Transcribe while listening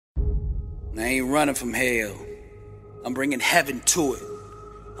I ain't running from hell. I'm bringing heaven to it.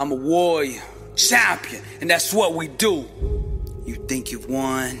 I'm a warrior, champion, and that's what we do. You think you've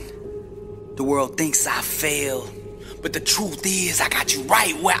won. The world thinks I failed. But the truth is, I got you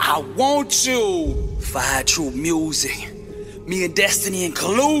right where I want you. Fire true music. Me and destiny in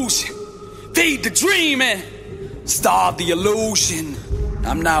collusion. Feed the dream and starve the illusion.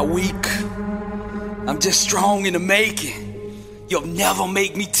 I'm not weak. I'm just strong in the making. You'll never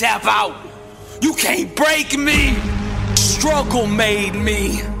make me tap out. You can't break me. Struggle made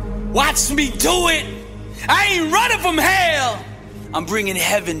me. Watch me do it. I ain't running from hell. I'm bringing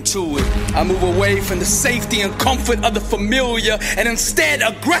heaven to it. I move away from the safety and comfort of the familiar and instead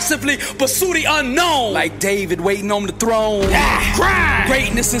aggressively pursue the unknown. Like David waiting on the throne. Grind.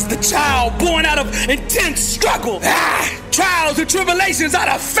 Greatness is the child born out of intense struggle. Trials and tribulations are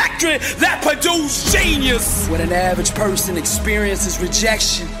the factory that produce genius. When an average person experiences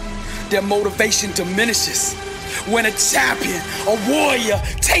rejection, their motivation diminishes. When a champion, a warrior,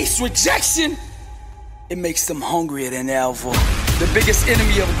 tastes rejection, it makes them hungrier than ever. The biggest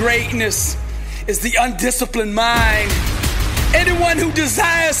enemy of greatness is the undisciplined mind. Anyone who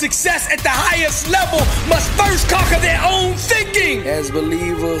desires success at the highest level must first conquer their own thinking. As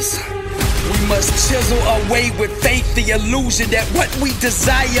believers, we must chisel away with faith the illusion that what we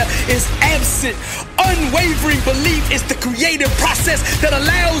desire is absent. Unwavering belief is the creative process that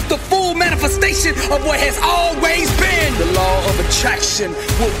allows the full manifestation of what has always been. The law of attraction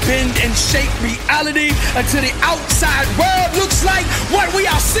will bend and shape reality until the outside world looks like what we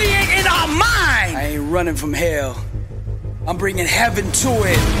are seeing in our mind. I ain't running from hell. I'm bringing heaven to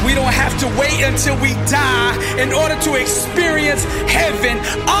it. We don't have to wait until we die in order to experience heaven.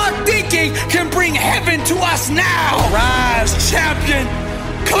 Our thinking can bring heaven to us now. Rise, champion,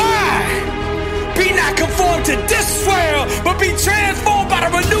 climb. Be not conformed to this world, but be transformed by the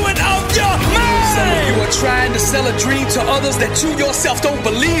renewing of your mind. Some of you are trying to sell a dream to others that you yourself don't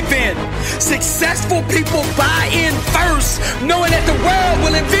believe in. Successful people buy in first, knowing that the world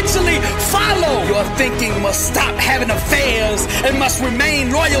will eventually follow. Your thinking must stop having affairs and must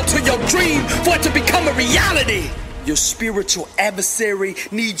remain loyal to your dream for it to become a reality. Your spiritual adversary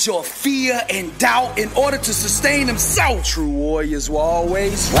needs your fear and doubt in order to sustain himself. True warriors will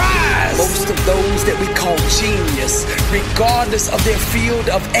always rise. Most of those that we call genius, regardless of their field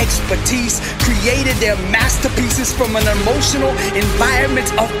of expertise, created their masterpieces from an emotional environment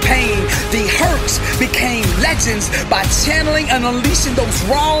of pain. The hurts became legends by channeling and unleashing those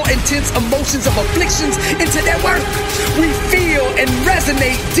raw, intense emotions of afflictions into their work. We feel and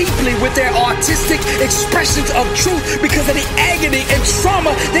resonate deeply with their artistic expressions of truth because of the agony and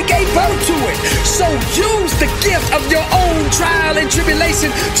trauma that gave birth to it. So use the gift of your own trial and tribulation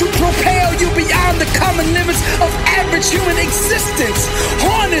to propel you beyond the common limits of average human existence.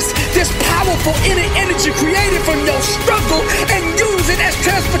 Harness this powerful inner energy created from your struggle and use it as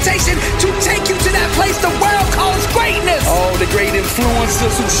transportation to take you to that place the world calls greatness. All the great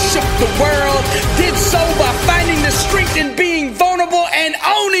influencers who shook the world did so by finding the strength in being vulnerable and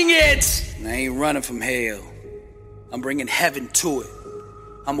owning it. I ain't running from hell. I'm bringing heaven to it.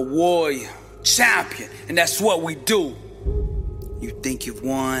 I'm a warrior, champion, and that's what we do. You think you've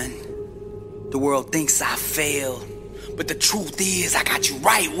won. The world thinks I failed. But the truth is, I got you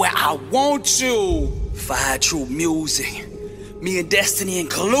right where I want you. Fire true music. Me and destiny in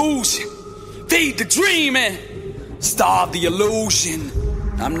collusion. Feed the dream and starve the illusion.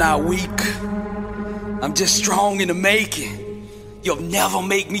 I'm not weak. I'm just strong in the making. You'll never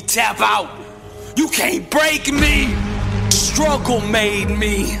make me tap out. You can't break me. Struggle made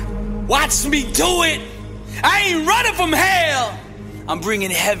me. Watch me do it. I ain't running from hell. I'm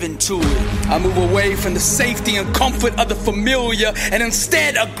bringing heaven to it. I move away from the safety and comfort of the familiar and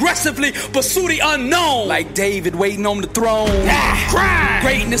instead aggressively pursue the unknown. Like David waiting on the throne. Grind.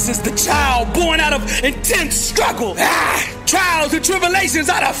 Greatness is the child born out of intense struggle. Trials and tribulations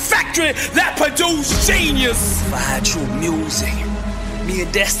are the factory that produce genius. Fire true music. Me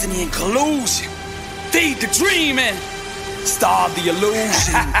and destiny in collusion. Feed the dream and starve the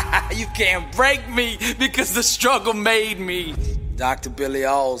illusion. You can't break me because the struggle made me. Dr. Billy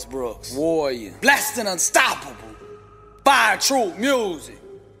Alsbrooks, warrior, blessed and unstoppable. Fire true music.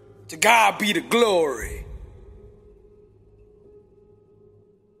 To God be the glory.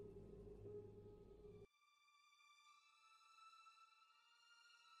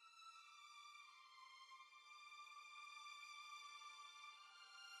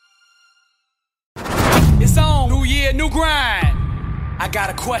 It's on. New year, new grind. I got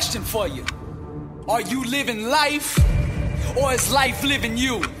a question for you. Are you living life? Or is life living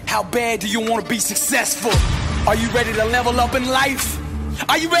you? How bad do you want to be successful? Are you ready to level up in life?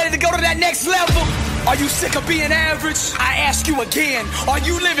 Are you ready to go to that next level? Are you sick of being average? I ask you again, are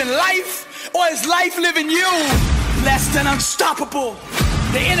you living life or is life living you? Blessed and unstoppable,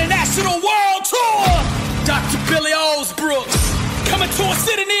 the international world tour. Dr. Billy Osbrooks, coming to a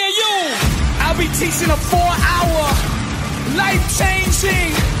city near you. I'll be teaching a 4-hour,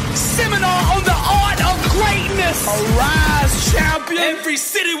 life-changing seminar on the art of greatness. Arise, champion. Every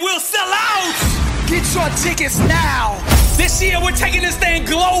city will sell out. Get your tickets now. This year we're taking this thing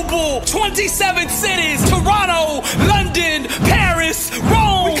global. 27 cities, Toronto, London, Paris,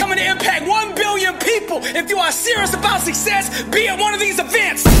 Rome. We're coming to impact 1 billion people. If you are serious about success, be at one of these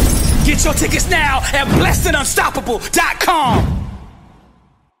events. Get your tickets now at blessedandunstoppable.com.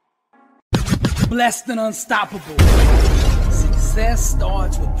 Blessed and Unstoppable. Success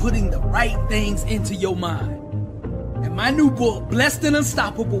starts with putting the right things into your mind. And my new book, Blessed and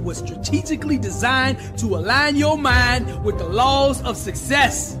Unstoppable, was strategically designed to align your mind with the laws of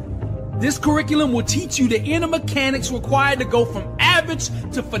success. This curriculum will teach you the inner mechanics required to go from average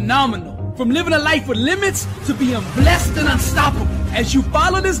to phenomenal, from living a life with limits to being blessed and unstoppable. As you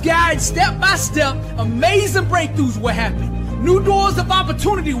follow this guide step by step, amazing breakthroughs will happen. New doors of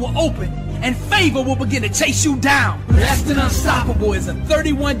opportunity will open, and favor will begin to chase you down. Blessed and Unstoppable is a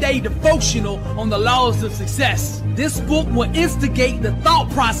 31-day devotional on the laws of success. This book will instigate the thought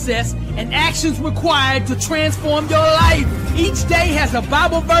process and actions required to transform your life. Each day has a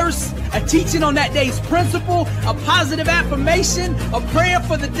Bible verse, a teaching on that day's principle, a positive affirmation, a prayer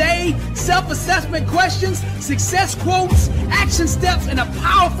for the day, self-assessment questions, success quotes, action steps, and a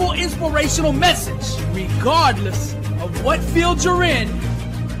powerful inspirational message. Regardless of what field you're in,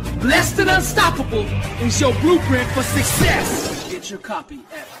 Blessed and Unstoppable is your blueprint for success. Get your copy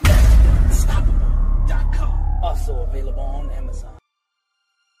at blessedandunstoppable.com. Also available on Amazon.